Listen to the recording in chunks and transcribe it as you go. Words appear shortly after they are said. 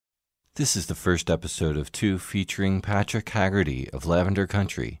This is the first episode of 2 featuring Patrick Haggerty of Lavender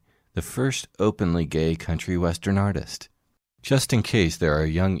Country, the first openly gay country western artist. Just in case there are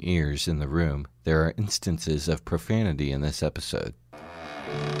young ears in the room, there are instances of profanity in this episode.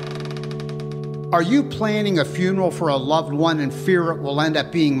 Are you planning a funeral for a loved one and fear it will end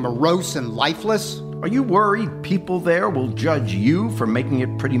up being morose and lifeless? Are you worried people there will judge you for making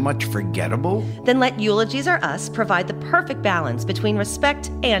it pretty much forgettable? Then let Eulogies Are Us provide the perfect balance between respect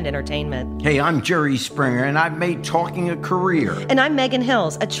and entertainment. Hey, I'm Jerry Springer, and I've made talking a career. And I'm Megan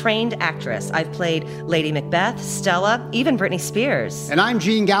Hills, a trained actress. I've played Lady Macbeth, Stella, even Britney Spears. And I'm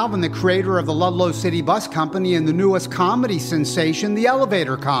Gene Galvin, the creator of the Ludlow City Bus Company and the newest comedy sensation, The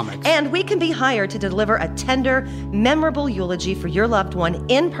Elevator Comics. And we can be hired to deliver a tender, memorable eulogy for your loved one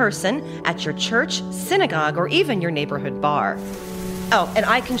in person at your church, synagogue, or even your neighborhood bar. Oh, and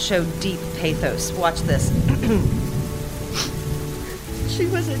I can show deep pathos. Watch this. She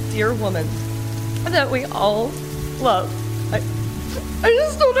was a dear woman that we all love. I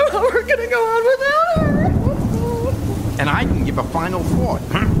just don't know how we're gonna go on without her. And I can give a final thought.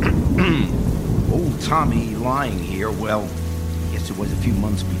 Old Tommy lying here, well, I guess it was a few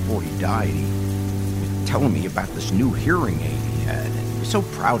months before he died. He was telling me about this new hearing aid he had, and he was so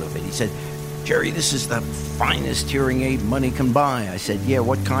proud of it. He said, "Jerry, this is the finest hearing aid money can buy." I said, "Yeah,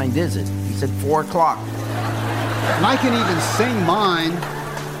 what kind is it?" He said, 4 o'clock. And I can even sing mine.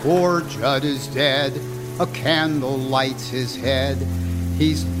 Poor Judd is dead, a candle lights his head.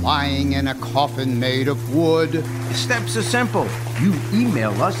 He's lying in a coffin made of wood. The steps are simple. You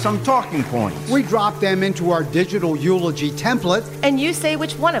email us some talking points. We drop them into our digital eulogy template. And you say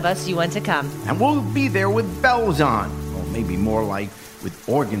which one of us you want to come. And we'll be there with bells on. Or maybe more like with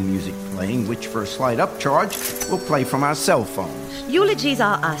organ music playing, which for a slight upcharge, we'll play from our cell phones. Eulogies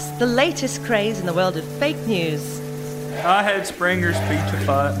Are Us, the latest craze in the world of fake news. I had Springer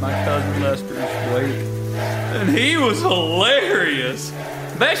speechify at my cousin Lester's wake, and he was hilarious.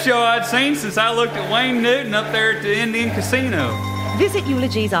 Best show I'd seen since I looked at Wayne Newton up there at the Indian Casino. Visit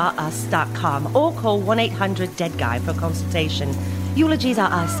eulogiesarus.com or call 1-800-DEAD-GUY for consultation. Eulogies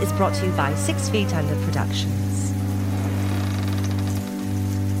Are Us is brought to you by 6 Feet Under Productions.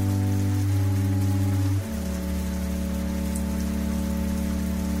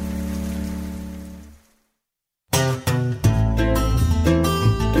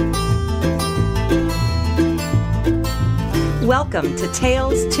 Welcome to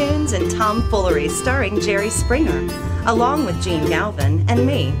Tales, Tunes, and Tomfoolery, starring Jerry Springer, along with Gene Galvin and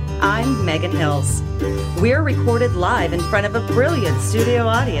me. I'm Megan Hills. We're recorded live in front of a brilliant studio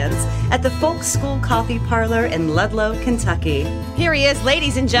audience at the Folk School Coffee Parlor in Ludlow, Kentucky. Here he is,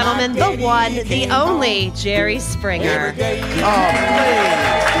 ladies and gentlemen, the one, the only Jerry Springer.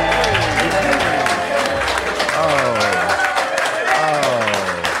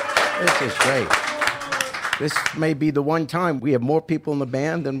 This is great. This may be the one time we have more people in the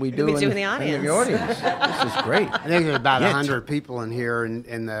band than we do in the audience. This is great. I think there's about 100 people in here, and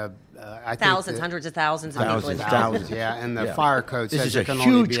the I Thousands, think hundreds of thousands of people. thousands, yeah. And the fire code says this is it a can only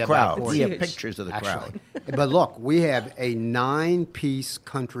be huge about crowd. 40. We have Huge. pictures of the crowd. But look, we have a 9-piece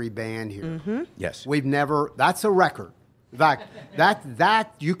country band here. Mm-hmm. Yes. We've never. That's a record. In fact,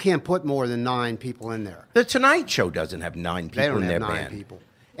 that you can't put more than 9 people in there. The Tonight Show doesn't have 9 people They don't in their have 9 band. people.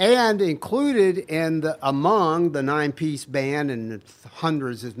 And included in among the 9-piece band, and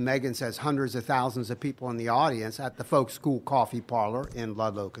hundreds, as Megan says, hundreds of thousands of people in the audience at the Folk School Coffee Parlor in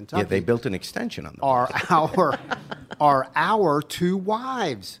Ludlow, Kentucky. Yeah, they built an extension on them. are our 2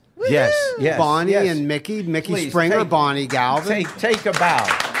 wives. Yes. Bonnie yes. and Mickey. Mickey Please, Springer, Bonnie Galvin. Take a bow.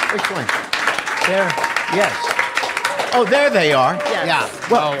 Which one? There. Yes. Oh, there they are. Yes. Yeah.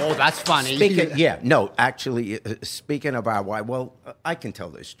 Well, that's funny. Actually, speaking of our wife, I can tell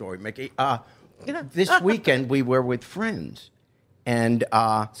this story, Mickey. This weekend we were with friends, and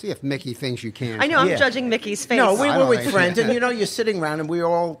see if Mickey thinks you can. I know, I'm judging Mickey's face. No, we I were don't with think friends, so. and you're sitting around, and we were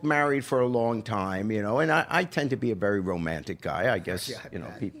all married for a long time, and I tend to be a very romantic guy. I guess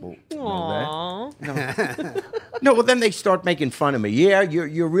people know that. No, well then they start making fun of me. Yeah,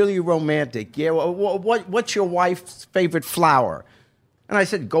 you're really romantic. Yeah, what's your wife's favorite flower? And I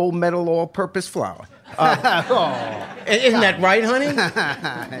said, gold medal all-purpose flour. Isn't that right, honey?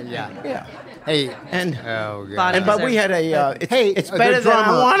 Yeah. Hey, And oh god. but we had it's the better than I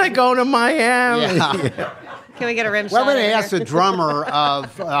drummer. want to go to Miami. Yeah. Can we get a rim shot? Well, I'm going to in ask here? the drummer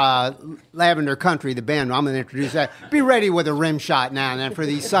of Lavender Country, the band. I'm going to introduce that. Be ready with a rim shot now and then for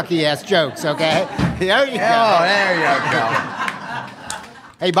these sucky-ass jokes, okay? There you go. Oh, there you go.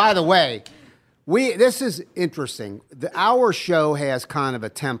 Hey, by the way, this is interesting. Our show has kind of a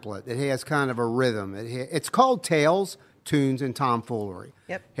template. It has kind of a rhythm. It's called Tales, tunes, and tomfoolery.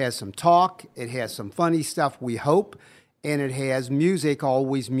 Yep. Has some talk. It has some funny stuff, we hope. And it has music,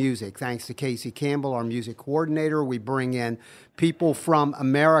 always music. Thanks to Casey Campbell, our music coordinator, we bring in people from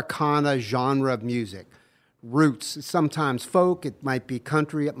Americana genre of music. Roots, sometimes folk, it might be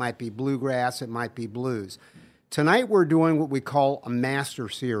country, it might be bluegrass, it might be blues. Tonight we're doing what we call a master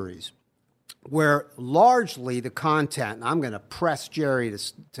series, where largely the content, and I'm going to press Jerry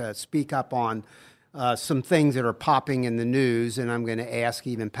to speak up on some things that are popping in the news, and I'm going to ask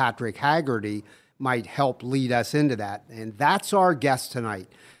even Patrick Haggerty might help lead us into that. And that's our guest tonight.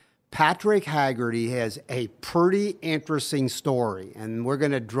 Patrick Haggerty has a pretty interesting story, and we're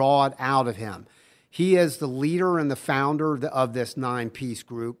going to draw it out of him. He is the leader and the founder of this 9-piece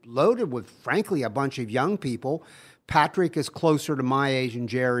group, loaded with, frankly, a bunch of young people. Patrick is closer to my age and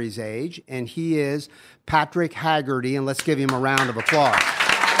Jerry's age, and he is Patrick Haggerty, and let's give him a round of applause.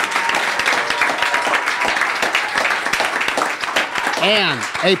 And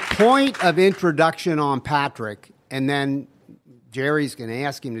a point of introduction on Patrick, and then Jerry's going to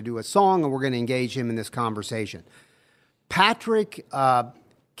ask him to do a song, and we're going to engage him in this conversation. Patrick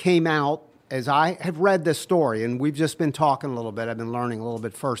came out, as I have read this story, and we've just been talking a little bit, I've been learning a little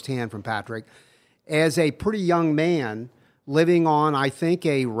bit firsthand from Patrick, as a pretty young man living on, I think,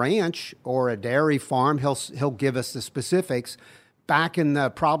 a ranch or a dairy farm. He'll give us the specifics, back in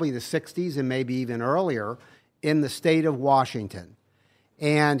probably the 60s and maybe even earlier in the state of Washington.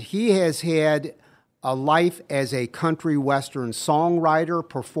 And he has had a life as a country western songwriter,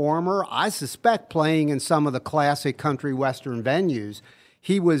 performer, I suspect playing in some of the classic country western venues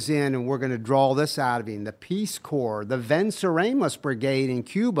he was in, and we're going to draw this out of him, the Peace Corps, the Venceremos Brigade in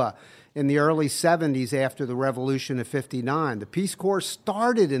Cuba in the early 70s after the Revolution of 59. The Peace Corps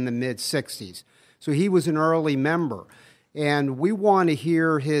started in the mid-60s, so he was an early member. And we want to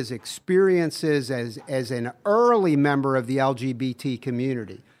hear his experiences as an early member of the LGBT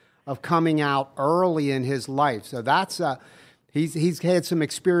community, of coming out early in his life. So that's he's had some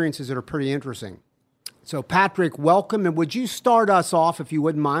experiences that are pretty interesting. So Patrick, welcome, and would you start us off, if you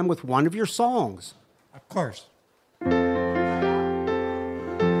wouldn't mind, with one of your songs? Of course.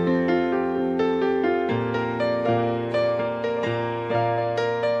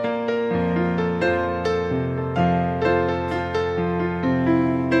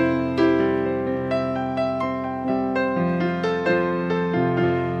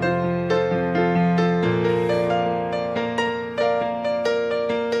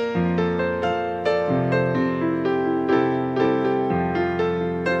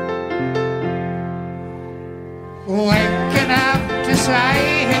 Waking up to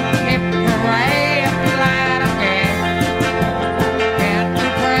say hip hooray, I'm glad I'm here. Can't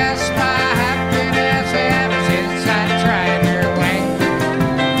repress my happiness ever since I tried your way.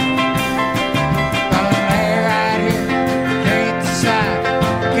 Gonna lay right here, greet the sun.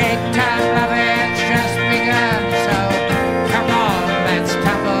 Gate time loving's just begun, so come on, let's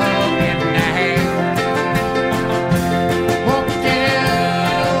tumble in the hay. Whoop-de-doo,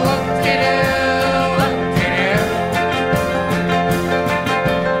 whoop-de-doo, whoop-de-doo.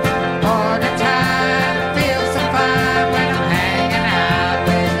 For the time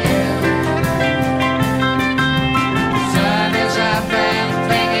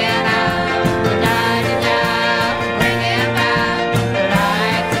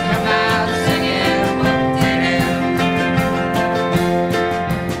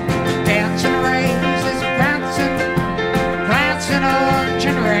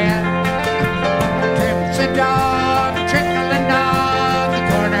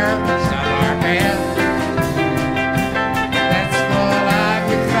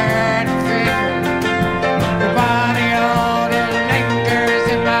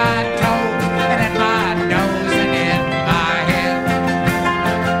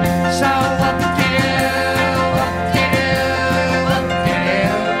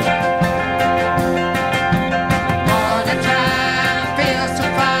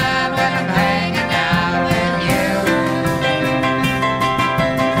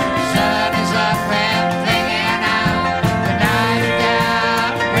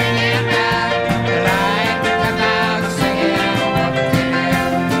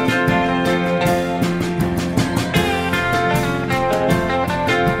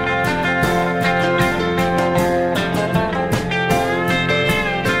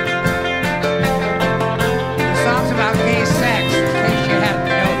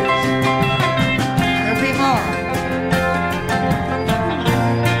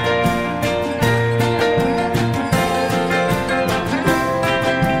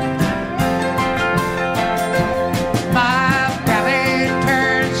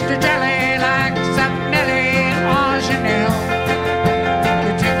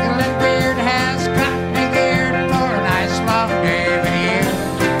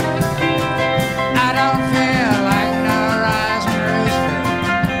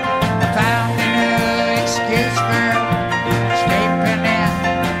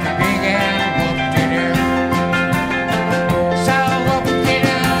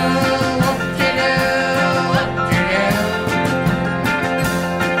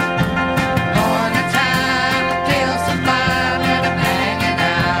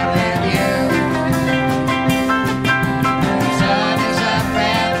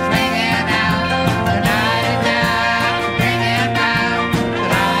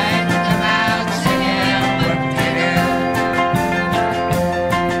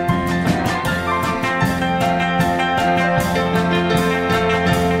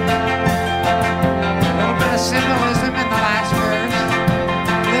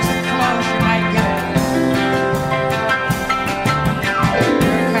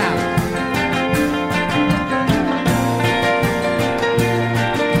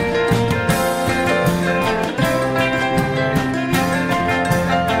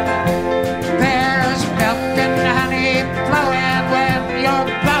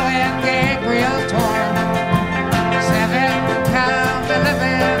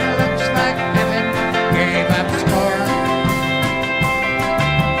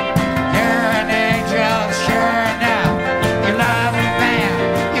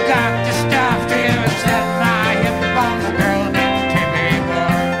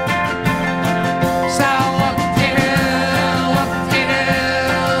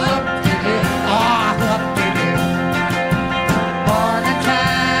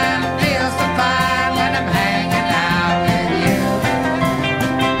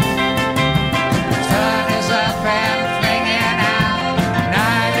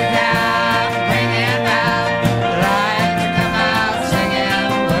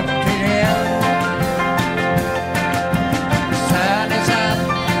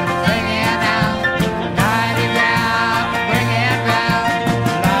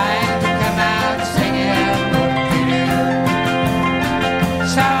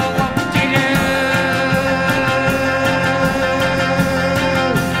So whoop-de-doo.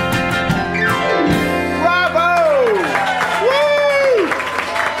 Bravo! Woo!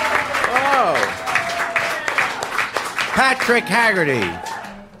 Oh. Patrick Haggerty.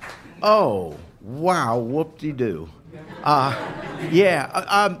 Oh, wow, whoop-de-doo.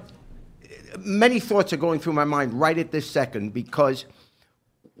 Many thoughts are going through my mind right at this second, because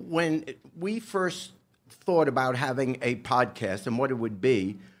when we first thought about having a podcast and what it would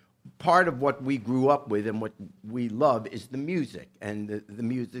be, part of what we grew up with and what we love is the music, and the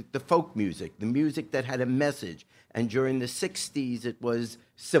music, the folk music, the music that had a message. And during the 60s, it was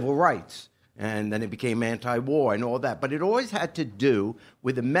civil rights, and then it became anti-war and all that. But it always had to do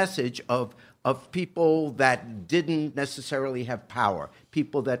with a message of people that didn't necessarily have power,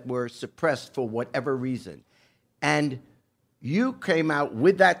 people that were suppressed for whatever reason. And you came out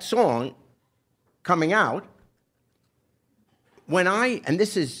with that song coming out when and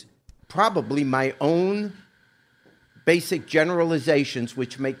this is probably my own basic generalizations,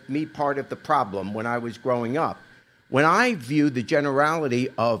 which make me part of the problem when I was growing up. When I view the generality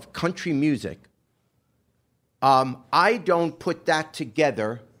of country music, I don't put that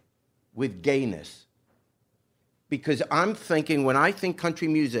together with gayness. Because I'm thinking, when I think country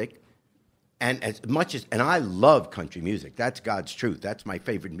music, and I love country music, that's God's truth. That's my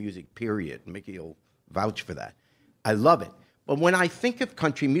favorite music, period. Mickey will vouch for that. I love it. But when I think of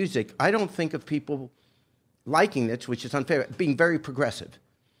country music, I don't think of people liking it, which is unfair, being very progressive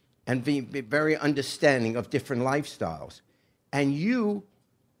and being very understanding of different lifestyles. And you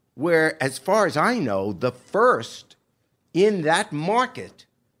were, as far as I know, the first in that market,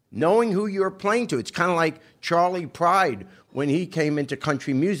 knowing who you're playing to. It's kind of like Charlie Pride when he came into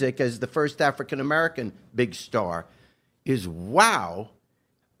country music as the first African-American big star. Wow.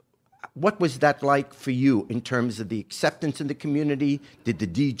 What was that like for you in terms of the acceptance in the community? Did the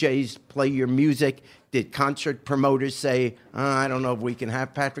DJs play your music? Did concert promoters say, I don't know if we can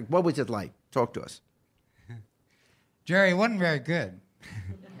have Patrick? What was it like? Talk to us. Jerry, it wasn't very good.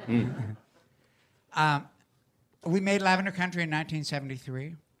 We made Lavender Country in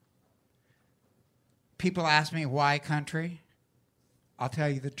 1973. People ask me, why country? I'll tell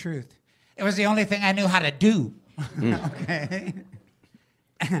you the truth. It was the only thing I knew how to do. Okay?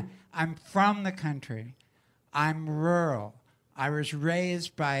 I'm from the country. I'm rural. I was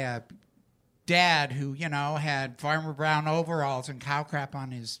raised by a dad who, had Farmer Brown overalls and cow crap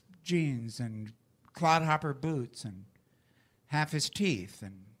on his jeans and clodhopper boots and half his teeth.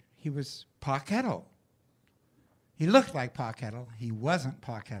 And he was Pa Kettle. He looked like Pa Kettle. He wasn't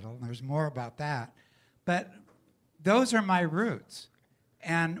Pa Kettle. There's more about that. But those are my roots.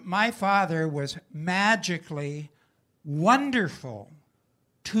 And my father was magically wonderful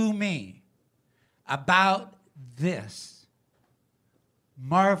to me about this.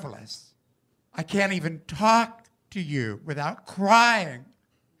 Marvelous. I can't even talk to you without crying.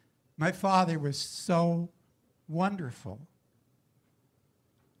 My father was so wonderful.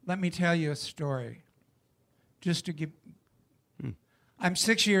 Let me tell you a story. Just to give... I'm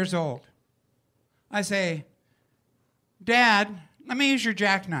 6 years old. I say, Dad, let me use your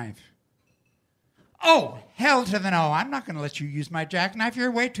jackknife. Oh, hell to the no. I'm not going to let you use my jackknife. You're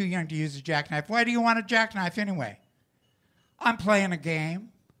way too young to use a jackknife. Why do you want a jackknife anyway? I'm playing a game.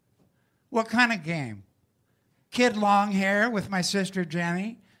 What kind of game? Kid long hair with my sister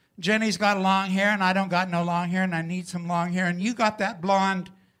Jenny. Jenny's got long hair and I don't got no long hair and I need some long hair. And you got that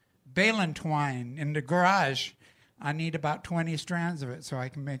blonde balin twine in the garage. I need about 20 strands of it so I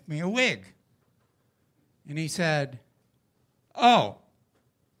can make me a wig. And he said, oh,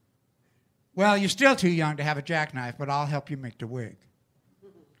 well, you're still too young to have a jackknife, but I'll help you make the wig.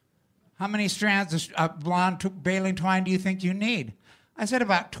 How many strands of blonde baling twine do you think you need? I said,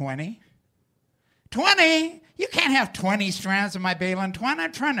 about 20. 20? You can't have 20 strands of my baling twine.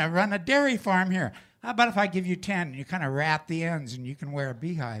 I'm trying to run a dairy farm here. How about if I give you 10 and you kind of wrap the ends and you can wear a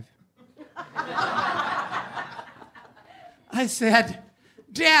beehive? I said,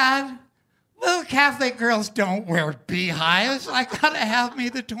 Dad, little Catholic girls don't wear beehives. I gotta have me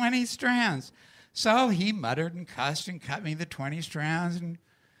the 20 strands. So he muttered and cussed and cut me the 20 strands and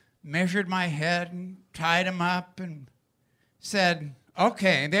measured my head and tied them up and said,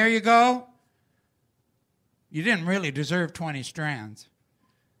 okay, there you go. You didn't really deserve 20 strands.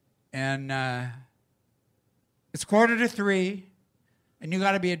 And it's 2:45, and you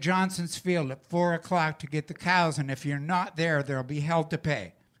got to be at Johnson's Field at 4 o'clock to get the cows, and if you're not there, there'll be hell to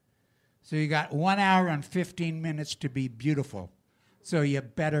pay. So you got 1 hour and 15 minutes to be beautiful. So you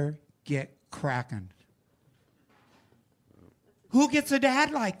better get cracking. Who gets a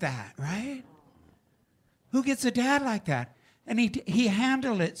dad like that, right? Who gets a dad like that? And he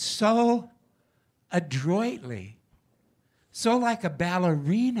handled it so adroitly, so like a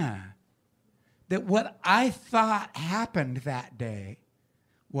ballerina, that what I thought happened that day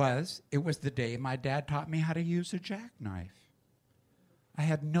it was the day my dad taught me how to use a jackknife. I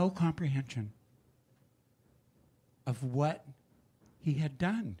had no comprehension of what he had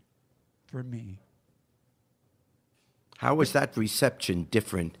done for me. How was that reception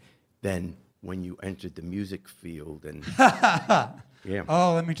different than when you entered the music field? And yeah.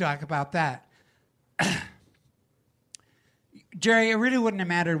 Oh, let me talk about that. Jerry, it really wouldn't have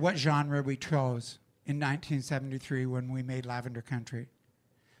mattered what genre we chose in 1973 when we made Lavender Country.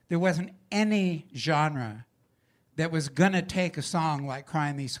 There wasn't any genre that was going to take a song like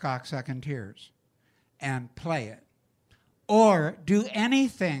Crying These Cocksucking Tears and play it, or do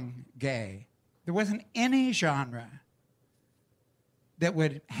anything gay. There wasn't any genre that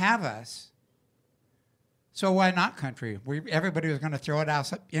would have us. So why not country? Everybody was going to throw it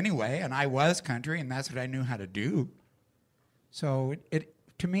out anyway, and I was country, and that's what I knew how to do. So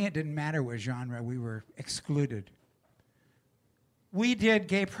to me, it didn't matter what genre we were excluded. We did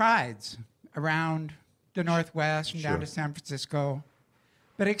gay prides around the Northwest and down to San Francisco.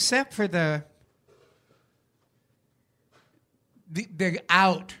 But except for the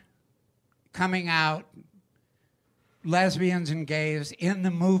coming out, lesbians and gays in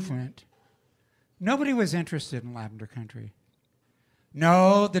the movement, nobody was interested in Lavender Country.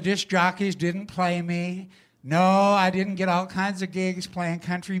 No, the disc jockeys didn't play me. No, I didn't get all kinds of gigs playing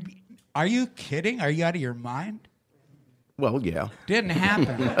country. Are you kidding? Are you out of your mind? Well, yeah. Didn't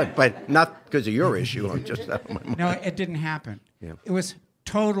happen. But not because of your issue. I'm just out of my mind. No, it didn't happen. Yeah. It was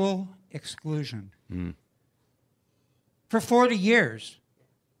total exclusion. Mm. For 40 years.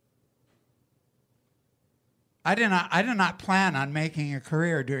 I did not plan on making a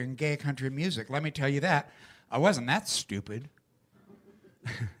career doing gay country music. Let me tell you that. I wasn't that stupid.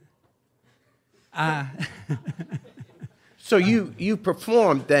 So you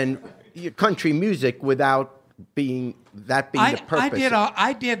performed then your country music without being the purpose.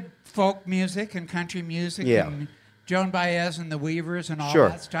 I did folk music and country music and Joan Baez and the Weavers and all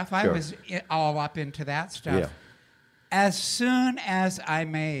that stuff. I was all up into that stuff. Yeah. As soon as I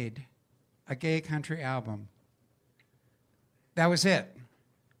made a gay country album, that was it.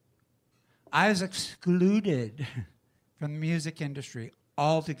 I was excluded from the music industry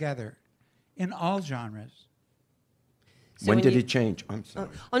altogether, in all genres. So when did it change? I'm sorry.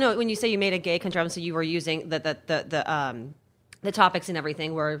 Oh no! When you say you made a gay country album, so you were using the topics and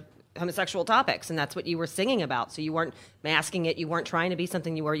everything were homosexual topics, and that's what you were singing about. So you weren't masking it. You weren't trying to be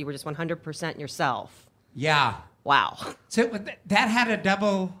something you were. You were just 100% yourself. Yeah. Wow. So that had a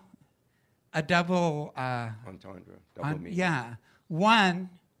double entendre. Double meaning. Yeah. One,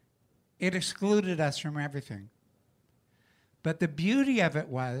 it excluded us from everything. But the beauty of it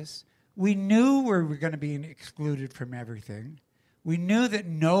was we knew we were going to be excluded from everything. We knew that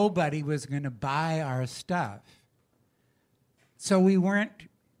nobody was going to buy our stuff. So we weren't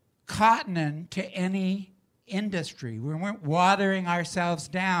cottoning to any industry. We weren't watering ourselves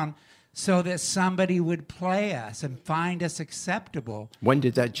down so that somebody would play us and find us acceptable. When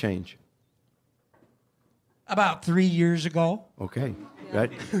did that change? About 3 years ago. Okay. Yeah.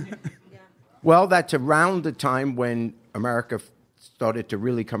 Well, that's around the time when America started to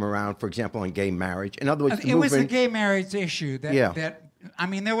really come around, for example, on gay marriage. In other words, it was the gay marriage issue that I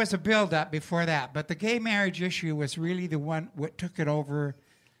mean, there was a build-up before that, but the gay marriage issue was really the one what took it over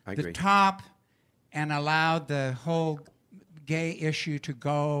the top and allowed the whole gay issue to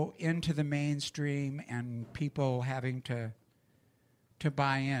go into the mainstream and people having to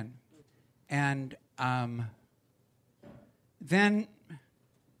buy in. And then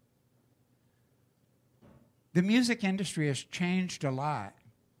the music industry has changed a lot.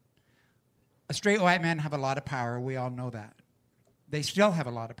 Straight white men have a lot of power. We all know that. They still have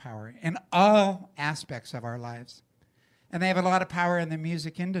a lot of power in all aspects of our lives. And they have a lot of power in the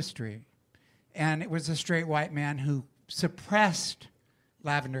music industry. And it was a straight white man who suppressed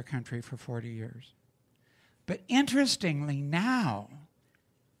Lavender Country for 40 years. But interestingly now,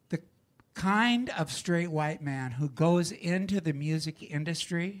 the kind of straight white man who goes into the music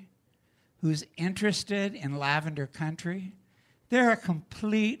industry, who's interested in Lavender Country, they're a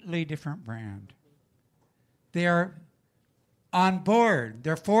completely different brand. They're on board.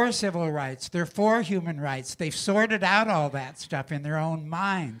 They're for civil rights. They're for human rights. They've sorted out all that stuff in their own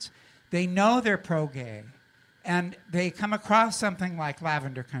minds. They know they're pro-gay. And they come across something like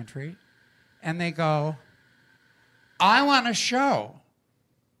Lavender Country, and they go, I want to show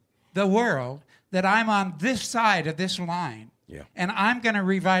the world that I'm on this side of this line. Yeah. And I'm going to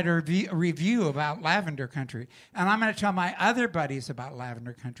write a review about Lavender Country. And I'm going to tell my other buddies about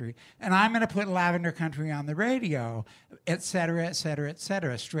Lavender Country. And I'm going to put Lavender Country on the radio, et cetera, et cetera, et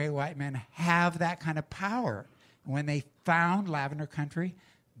cetera. Straight white men have that kind of power. When they found Lavender Country,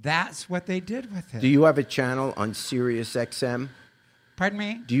 that's what they did with it. Do you have a channel on Sirius XM? Pardon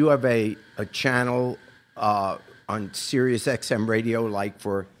me? Do you have a channel on Sirius XM radio, like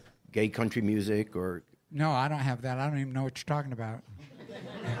for gay country music or? No, I don't have that. I don't even know what you're talking about.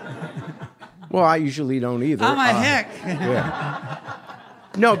 Well, I usually don't either. Oh, my heck. Yeah.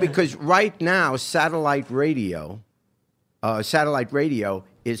 No, because right now, satellite radio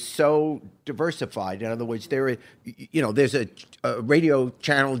is so diversified. In other words, there's a radio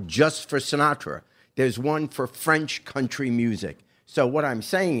channel just for Sinatra. There's one for French country music. So what I'm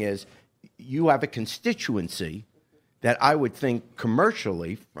saying is, you have a constituency that I would think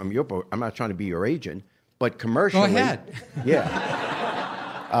commercially, from your book, I'm not trying to be your agent, but commercially. Go ahead. Yeah.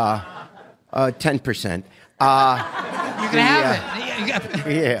 10%. You can have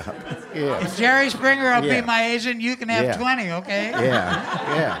it. Yeah. If Jerry Springer will Yeah. be my agent, you can have 20, okay?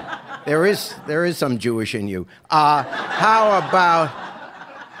 Yeah. There is some Jewish in you. How about,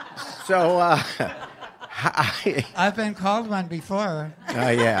 so, I've been called one before.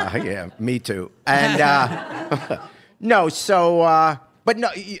 yeah, me too. And, no, so, but no,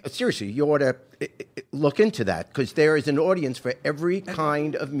 seriously, you ought to look into that, because there is an audience for every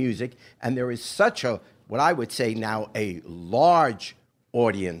kind of music, and there is such a, what I would say now, a large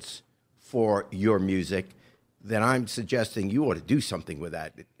audience for your music, that I'm suggesting you ought to do something with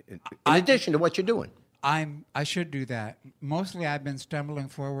that, in addition to what you're doing. I should do that. Mostly I've been stumbling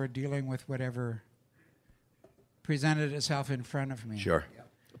forward, dealing with whatever presented itself in front of me. Sure.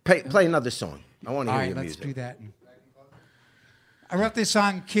 Play another song. I want to All hear right, your let's music. do that. I wrote this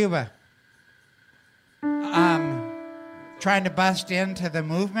song, Cuba. Trying to bust into the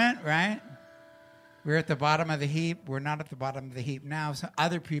movement, right? We're at the bottom of the heap. We're not at the bottom of the heap now. So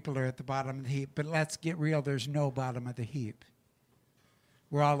other people are at the bottom of the heap. But let's get real. There's no bottom of the heap.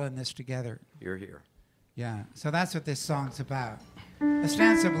 We're all in this together. You're here. Yeah. So that's what this song's about.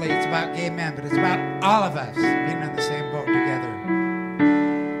 Ostensibly, it's about gay men, but it's about all of us being in the same boat together.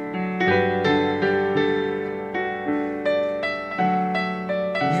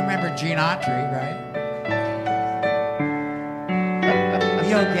 You remember Gene Autry, right?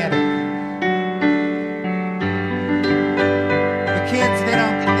 You'll get it. The kids, they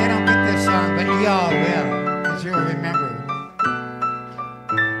don't get this song, but y'all will, because you'll remember.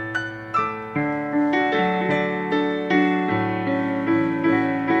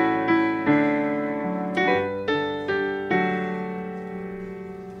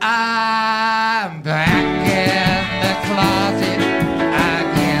 I'm back in the closet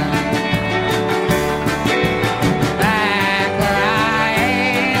again. Back where I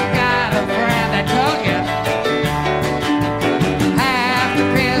ain't got a friend. I told you. Have to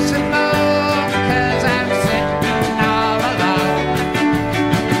piss and move 'cause I'm sitting all alone.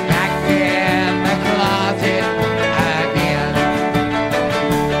 Back in the closet again.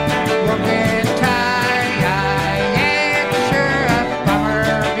 Working tired, I ain't sure a bummer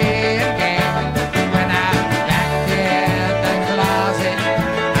being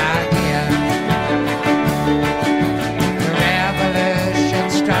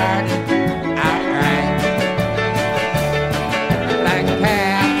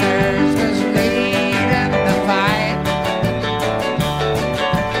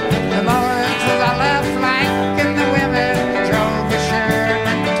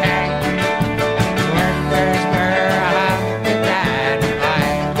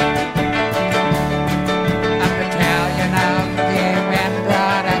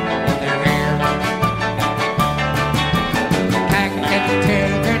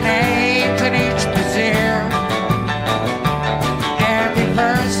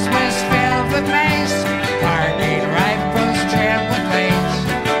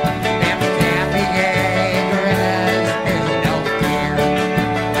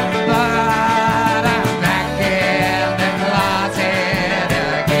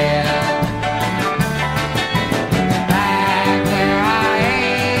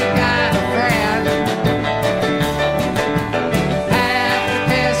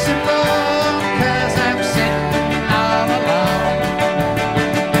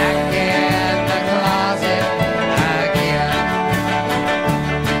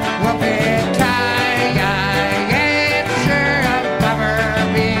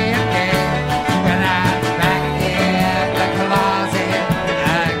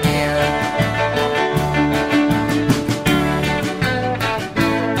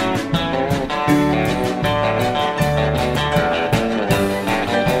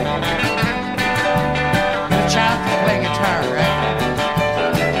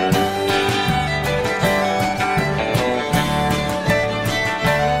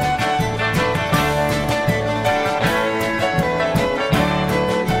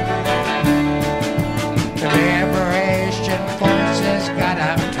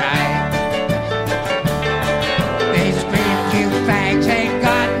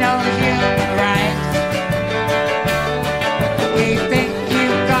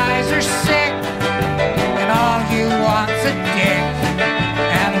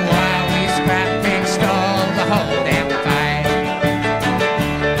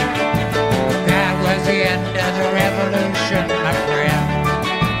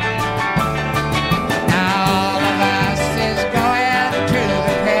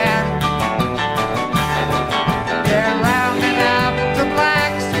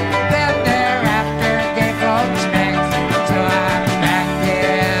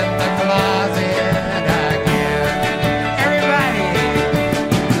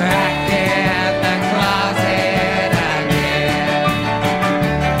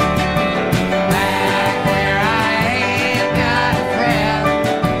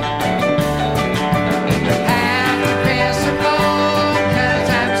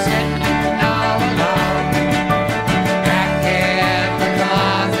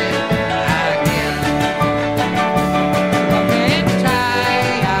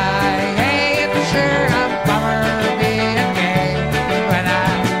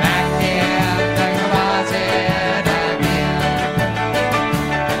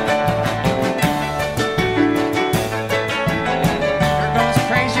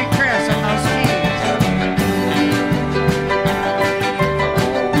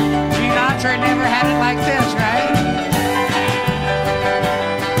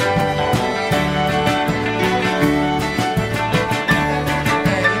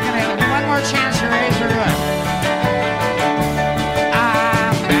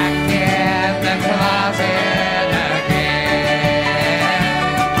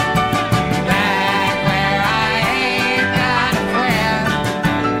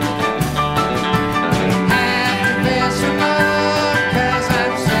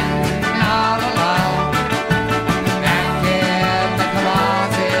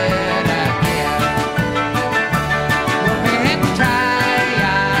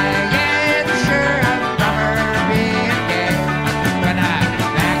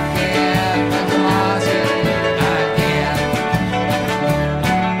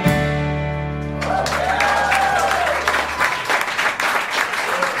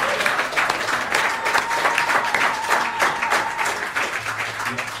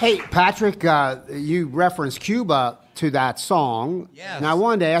Hey, Patrick, you referenced Cuba to that song. Yes. And I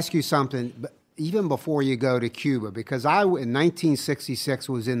wanted to ask you something, even before you go to Cuba, because I, in 1966,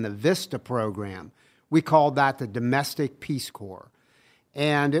 was in the VISTA program. We called that the Domestic Peace Corps.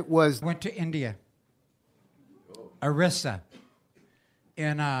 And it was... Went to India. Orissa.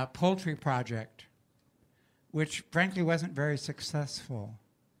 In a poultry project, which frankly wasn't very successful.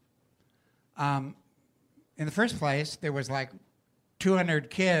 In the first place, there was like 200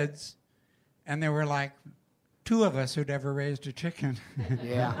 kids, and there were like 2 of us who'd ever raised a chicken.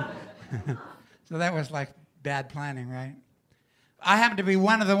 Yeah. So that was like bad planning, right? I happened to be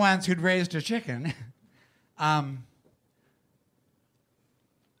one of the ones who'd raised a chicken. I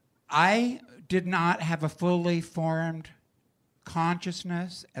did not have a fully formed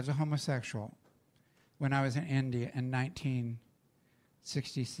consciousness as a homosexual when I was in India in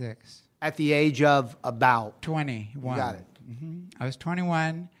 1966. At the age of about? 21. You got it. I was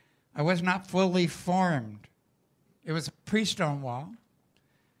 21. I was not fully formed. It was pre-Stonewall.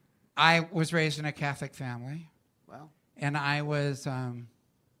 I was raised in a Catholic family. Well. And I was trying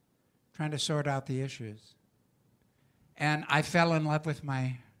to sort out the issues. And I fell in love with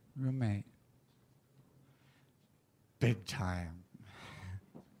my roommate. Big time.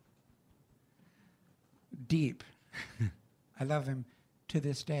 Deep. I love him to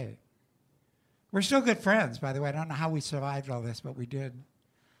this day. We're still good friends, by the way. I don't know how we survived all this, but we did.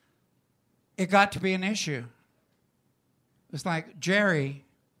 It got to be an issue. It was like, Jerry,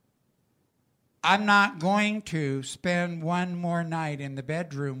 I'm not going to spend one more night in the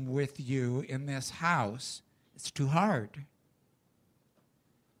bedroom with you in this house. It's too hard.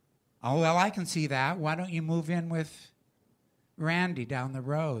 Oh, well, I can see that. Why don't you move in with Randy down the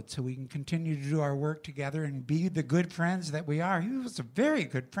road so we can continue to do our work together and be the good friends that we are? He was a very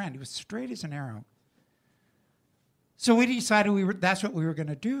good friend. He was straight as an arrow. So we decided that's what we were going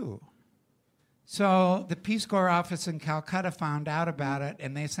to do. So the Peace Corps office in Calcutta found out about it,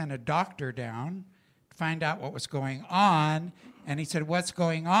 and they sent a doctor down to find out what was going on. And he said, "What's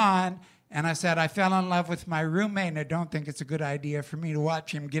going on?" And I said, "I fell in love with my roommate, and I don't think it's a good idea for me to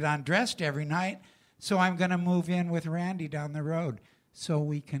watch him get undressed every night. So I'm going to move in with Randy down the road so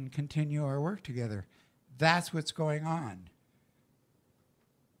we can continue our work together." That's what's going on.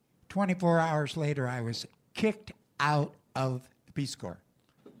 24 hours later, I was kicked out of the Peace Corps.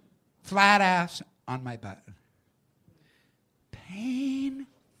 Flat ass on my butt. Painful.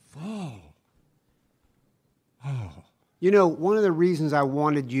 Oh. You know, one of the reasons I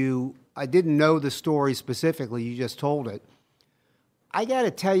wanted you, I didn't know the story specifically, you just told it. I got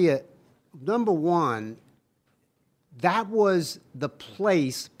to tell you, number one, that was the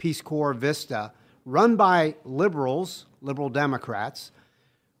place, Peace Corps Vista, run by liberals, liberal Democrats,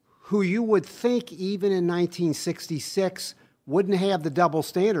 who you would think even in 1966 wouldn't have the double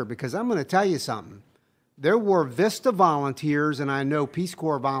standard, because I'm going to tell you something. There were Vista volunteers, and I know Peace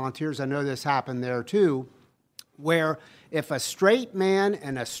Corps volunteers, I know this happened there too, where if a straight man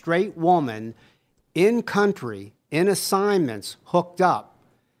and a straight woman in country, in assignments, hooked up,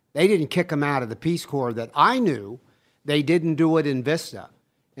 they didn't kick them out of the Peace Corps that I knew. They didn't do it in Vista.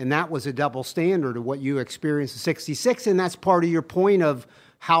 And that was a double standard of what you experienced in 66, and that's part of your point of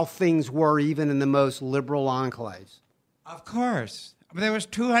how things were even in the most liberal enclaves. Of course. There was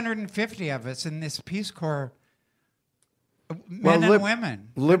 250 of us in this Peace Corps, men and women.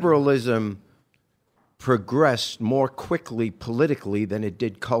 Liberalism progressed more quickly politically than it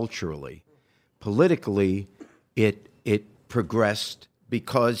did culturally. Politically, it progressed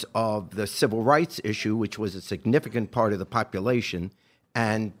because of the civil rights issue, which was a significant part of the population,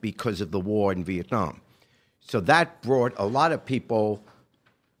 and because of the war in Vietnam. So that brought a lot of people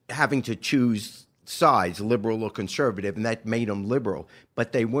having to choose sides, liberal or conservative, and that made them liberal.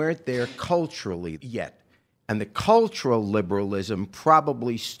 But they weren't there culturally yet. And the cultural liberalism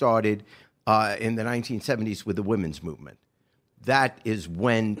probably started in the 1970s with the women's movement. That is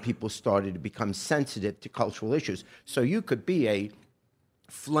when people started to become sensitive to cultural issues. So you could be a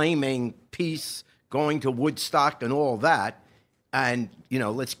flaming peace, going to Woodstock and all that, and, you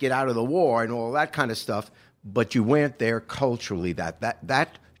know, let's get out of the war and all that kind of stuff, but you weren't there culturally.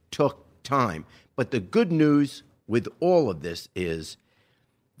 That took time. But the good news with all of this is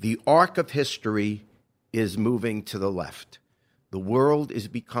the arc of history is moving to the left. The world is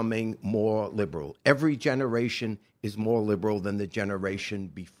becoming more liberal. Every generation is more liberal than the generation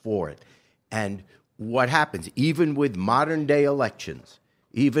before it. And what happens, even with modern day elections,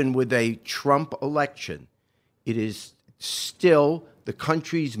 even with a Trump election, it is still the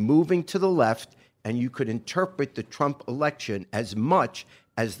country's moving to the left, and you could interpret the Trump election as much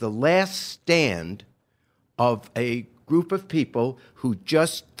as the last stand of a group of people who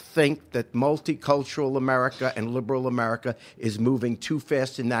just think that multicultural America and liberal America is moving too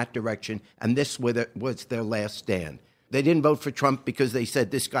fast in that direction, and this was their last stand. They didn't vote for Trump because they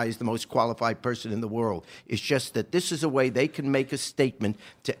said this guy is the most qualified person in the world. It's just that this is a way they can make a statement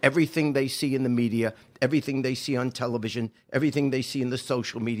to everything they see in the media, everything they see on television, everything they see in the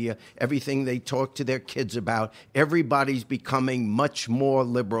social media, everything they talk to their kids about. Everybody's becoming much more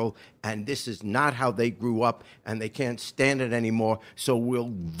liberal, and this is not how they grew up, and they can't stand it anymore. So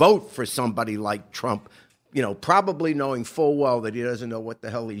we'll vote for somebody like Trump, probably knowing full well that he doesn't know what the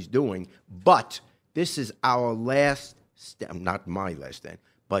hell he's doing. But this is our last stand, not my last stand,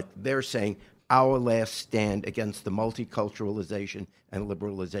 but they're saying our last stand against the multiculturalization and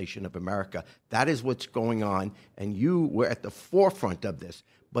liberalization of America. That is what's going on, and you were at the forefront of this.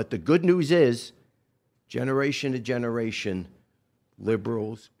 But the good news is, generation to generation,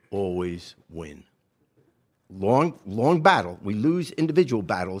 liberals always win. Long battle. We lose individual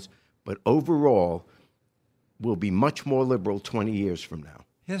battles, but overall, we'll be much more liberal 20 years from now.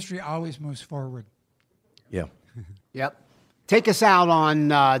 History always moves forward. Yeah. Yep. Take us out on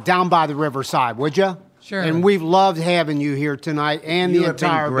Down by the Riverside, would you? Sure. And we've loved having you here tonight and You the have been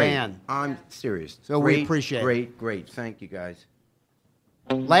entire great. band. I'm serious. So we appreciate it. Great. Thank you, guys.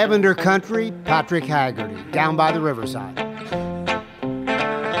 Lavender Country, Patrick Haggerty, Down by the Riverside. Gonna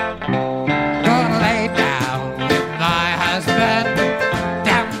lay down with my husband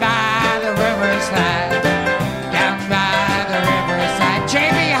down by the riverside. Down by the riverside.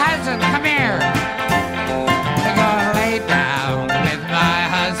 Jamie Hudson, come here. I'm gonna lay down with my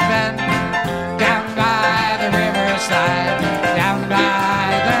husband down by the riverside. Down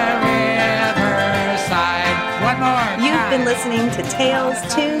by the riverside. One more. You've been listening to Tales,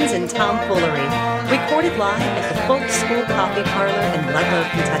 Tunes, and Tomfoolery, recorded live at the Folk School Coffee Parlor in Ludlow,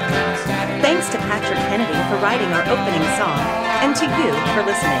 Kentucky. Thanks to Patrick Kennedy for writing our opening song, and to you for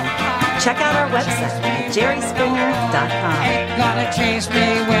listening. Check out our website at jerryspringer.com. Ain't gonna chase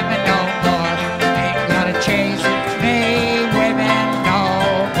me women no more. Ain't gonna chase me women no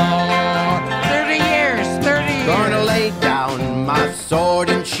more. 30 years. Gonna lay down my sword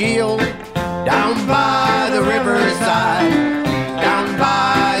and shield down by the riverside. Down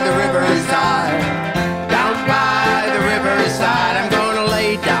by the riverside. Down by the riverside. I'm gonna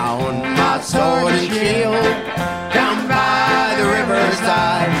lay down my sword and shield down by the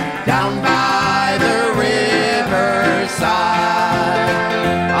riverside. Down by the riverside.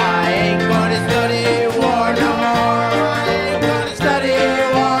 I ain't gonna study war no more. I ain't gonna study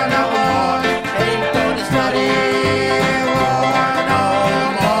war no more. Ain't gonna study war no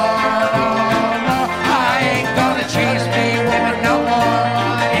more. I ain't gonna chase me woman no more.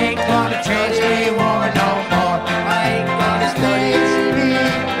 Ain't gonna chase me woman no more. I ain't gonna study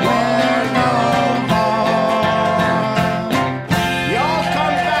war no more. Y'all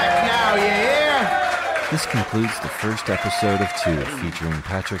come back now, you hear? This concludes the first episode of 2 featuring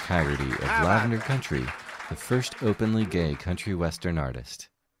Patrick Haggerty of Lavender Country, the first openly gay country western artist.